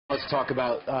Let's talk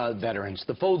about veterans.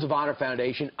 The Folds of Honor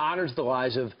Foundation honors the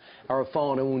lives of our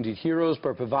fallen and wounded heroes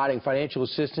by providing financial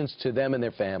assistance to them and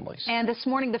their families. And this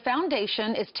morning, the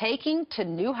foundation is taking to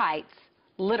new heights,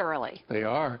 literally. They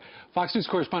are. Fox News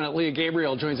correspondent Leah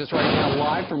Gabriel joins us right now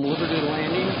live from Liberty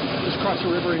Landing, just across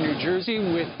the river in New Jersey,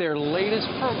 with their latest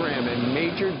program and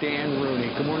Major Dan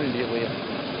Rooney. Good morning to you,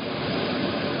 Leah.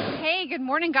 Hey, good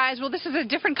morning, guys. Well, this is a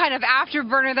different kind of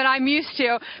afterburner than I'm used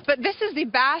to, but this is the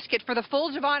basket for the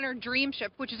Folds of Honor DreamShip,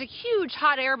 which is a huge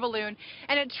hot air balloon,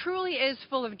 and it truly is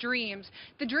full of dreams.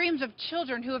 The dreams of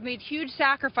children who have made huge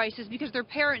sacrifices because their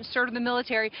parents served in the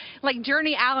military, like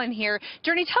Journey Allen here.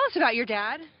 Journey, tell us about your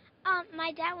dad.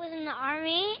 My dad was in the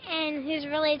Army, and he's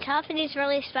really tough, and he's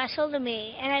really special to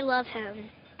me, and I love him.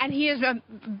 And he is a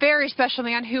very special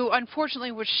man who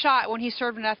unfortunately was shot when he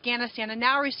served in Afghanistan and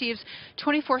now receives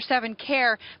 24/7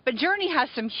 care. But Journey has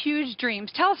some huge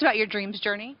dreams. Tell us about your dreams,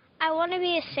 Journey. I want to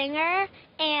be a singer,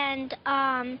 and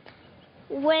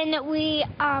when we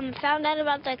found out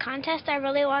about the contest, I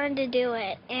really wanted to do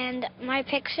it. And my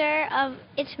picture of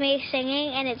it's me singing,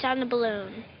 and it's on the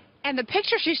balloon. And the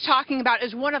picture she's talking about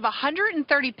is one of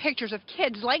 130 pictures of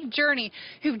kids like Journey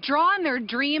who've drawn their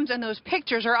dreams, and those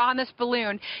pictures are on this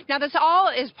balloon. Now, this all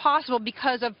is possible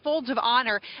because of Folds of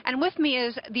Honor. And with me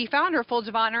is the founder of Folds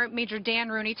of Honor, Major Dan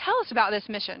Rooney. Tell us about this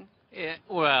mission. Yeah,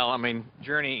 well, I mean,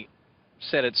 Journey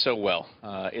said it so well.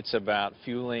 It's about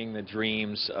fueling the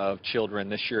dreams of children.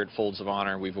 This year at Folds of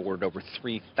Honor, we've awarded over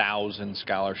 3,000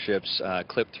 scholarships,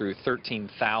 clipped through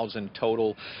 13,000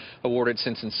 total awarded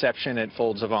since inception at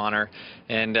Folds of Honor,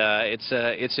 and it's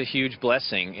a huge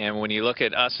blessing. And when you look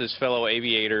at us as fellow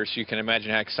aviators, you can imagine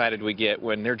how excited we get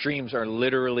when their dreams are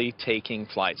literally taking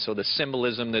flight. So the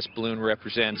symbolism this balloon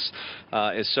represents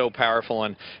is so powerful,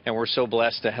 and we're so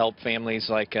blessed to help families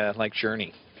like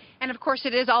Journey. And, of course,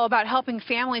 it is all about helping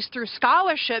families through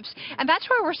scholarships. And that's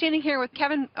why we're standing here with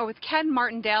Ken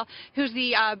Martindale, who's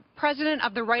the president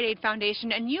of the Rite Aid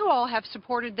Foundation. And you all have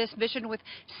supported this mission with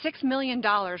 $6 million,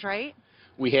 right?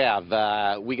 We have.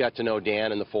 We got to know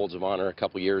Dan and the Folds of Honor a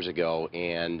couple years ago,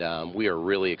 and we are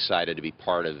really excited to be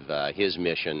part of his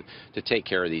mission to take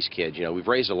care of these kids. You know, we've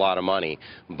raised a lot of money,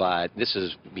 but this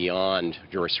is beyond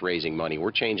just raising money.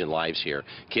 We're changing lives here.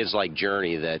 Kids like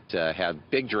Journey that have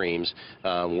big dreams,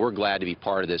 we're glad to be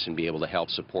part of this and be able to help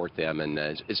support them, and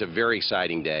it's a very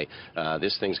exciting day.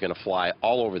 This thing's going to fly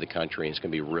all over the country, and it's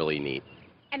going to be really neat.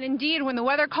 And indeed, when the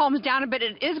weather calms down a bit,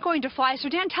 it is going to fly. So,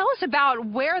 Dan, tell us about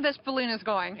where this balloon is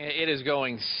going. It is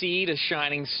going sea to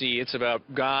shining sea. It's about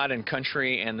God and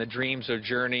country and the dreams of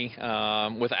Journey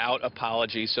without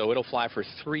apology. So it'll fly for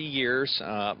 3 years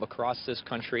across this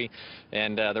country.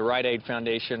 And the Rite Aid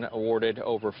Foundation awarded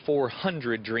over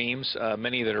 400 dreams,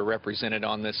 many that are represented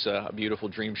on this beautiful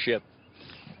dream ship.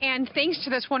 And thanks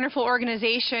to this wonderful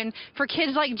organization, for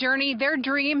kids like Journey, their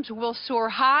dreams will soar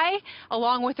high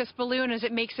along with this balloon as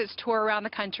it makes its tour around the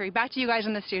country. Back to you guys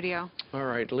in the studio. All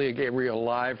right, Leah Gabriel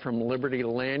live from Liberty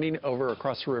Landing over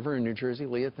across the river in New Jersey.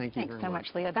 Leah, thank you very much. Thanks so much,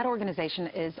 Leah. That organization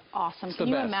is awesome. It's Can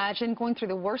you best. imagine going through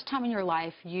the worst time in your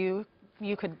life? You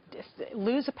could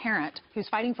lose a parent who's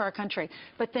fighting for our country,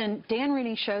 but then Dan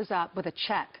Rooney shows up with a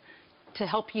check to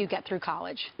help you get through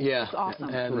college. Yeah, it's awesome.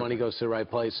 And money goes to the right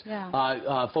place. Yeah.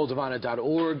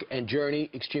 Foldsofhonor.org, and Journey,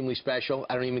 extremely special.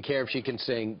 I don't even care if she can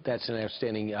sing. That's an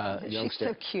outstanding youngster. She's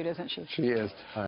so cute, isn't she? She is.